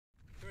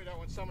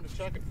want someone to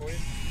chuck it for you?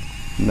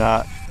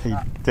 Nah, he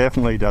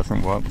definitely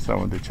doesn't want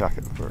someone to chuck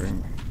it for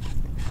him.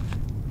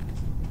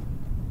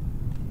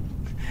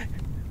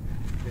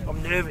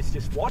 I'm nervous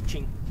just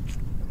watching.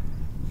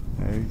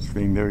 He's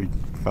been very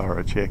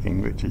thorough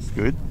checking, which is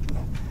good.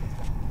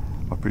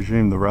 I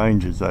presume the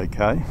range is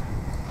okay.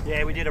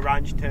 Yeah, we did a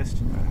range test.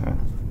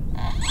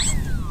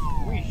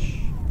 Whoosh.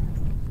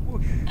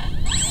 Whoosh.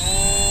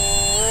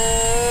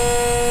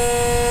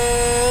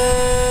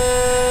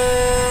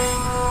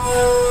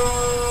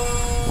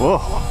 Whoa!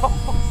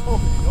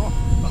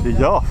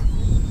 She's off.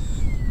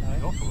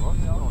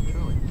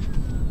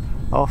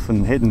 Off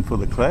and heading for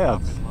the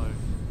clouds.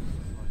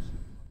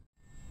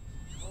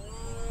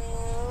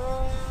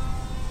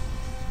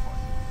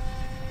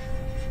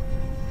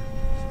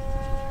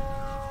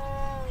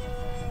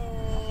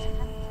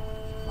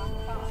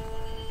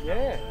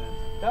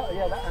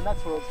 Yeah, and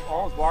that's what I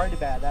was worried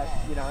about. That,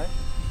 you know.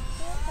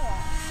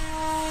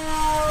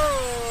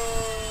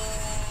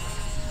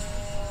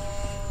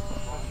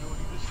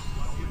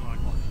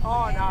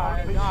 Oh no,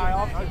 no!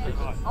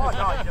 Oh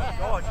no,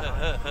 God!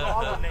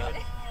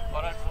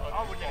 I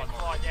wouldn't even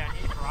fly down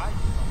here for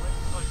ages.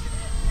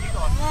 You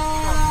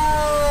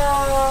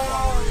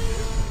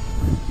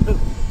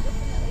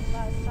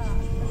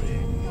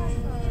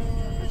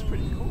That's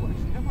pretty cool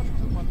actually. How much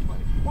was it?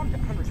 120?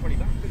 120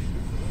 bucks. Pretty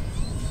good for that.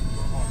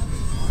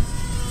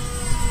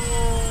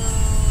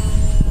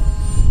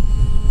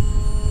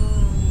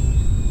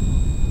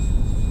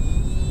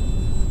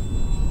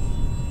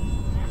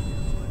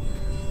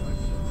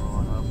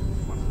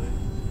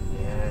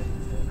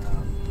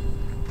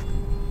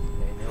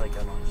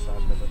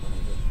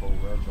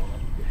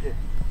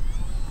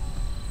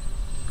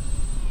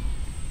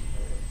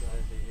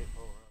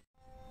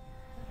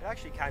 It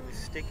actually came with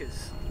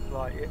stickers,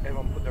 like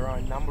everyone put their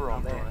own number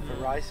on there for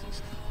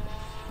races.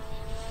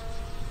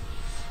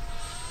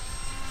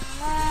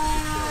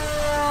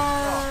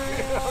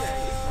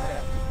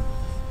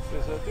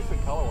 There's a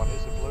different colour one,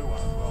 there's a blue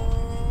one as well.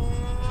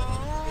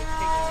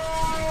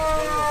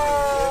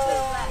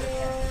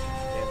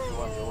 That's the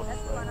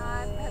one I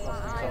had my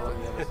eye on.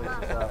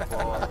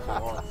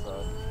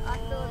 I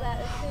saw that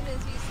as soon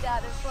as you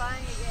started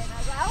flying again. I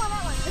was like, I want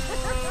that one.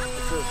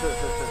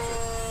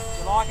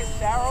 You like it,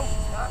 Sarel?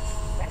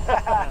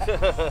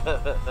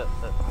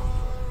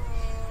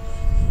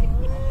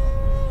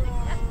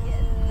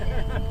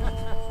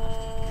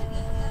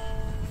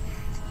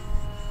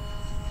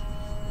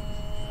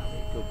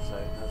 Good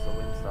soon as the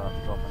wind starts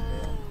dropping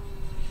down.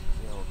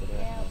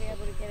 Yeah, I'll be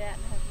able to get out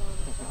and have more of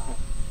a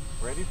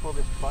fly. Ready for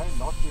this plane?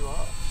 Knock you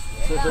up.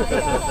 Forest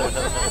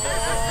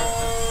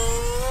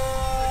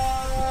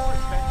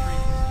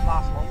batteries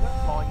last longer,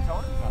 flying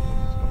time.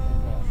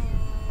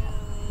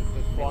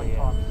 The flying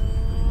time is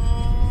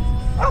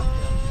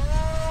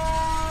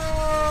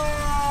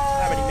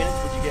How many minutes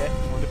would you get?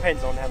 Well, it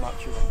depends on how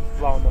much you're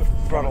blowing the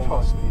throttle.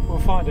 We'll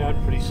find out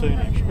pretty soon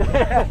actually.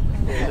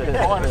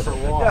 Find it for a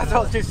while. That's what I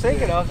was just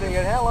thinking. I was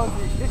thinking, how long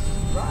is this? Is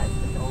great.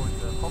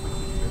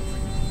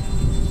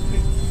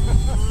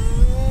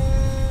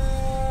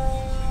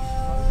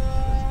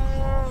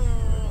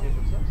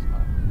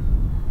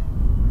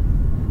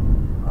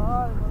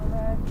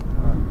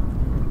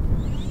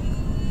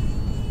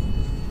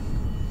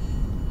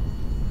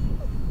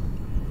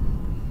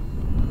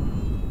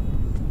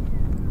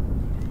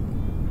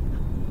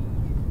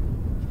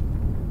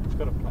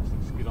 Got a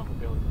plastic skid on the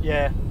belly.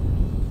 Yeah.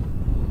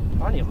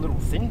 Only a little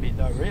thin bit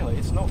though, really.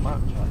 It's not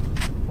much.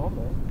 On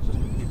there. Just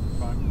to keep the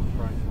foam from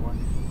spraying away.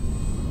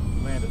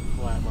 Land it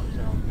flat like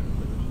Sarel's going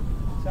to do.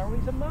 So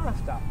he's a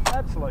master.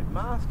 Absolute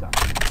master.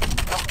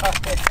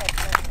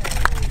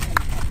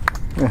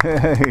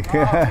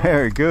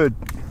 Very good.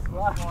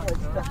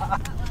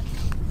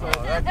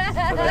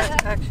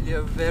 That's actually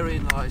a very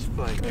nice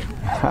plane.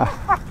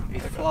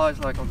 It flies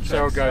like on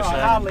Sarel goes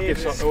home and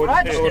gets on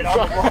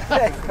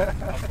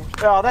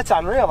Oh, that's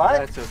unreal, eh?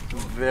 That's a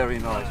very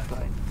nice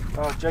plane.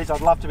 Oh, geez,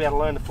 I'd love to be able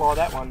to learn to fly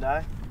that one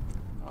day.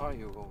 Oh,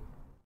 you will.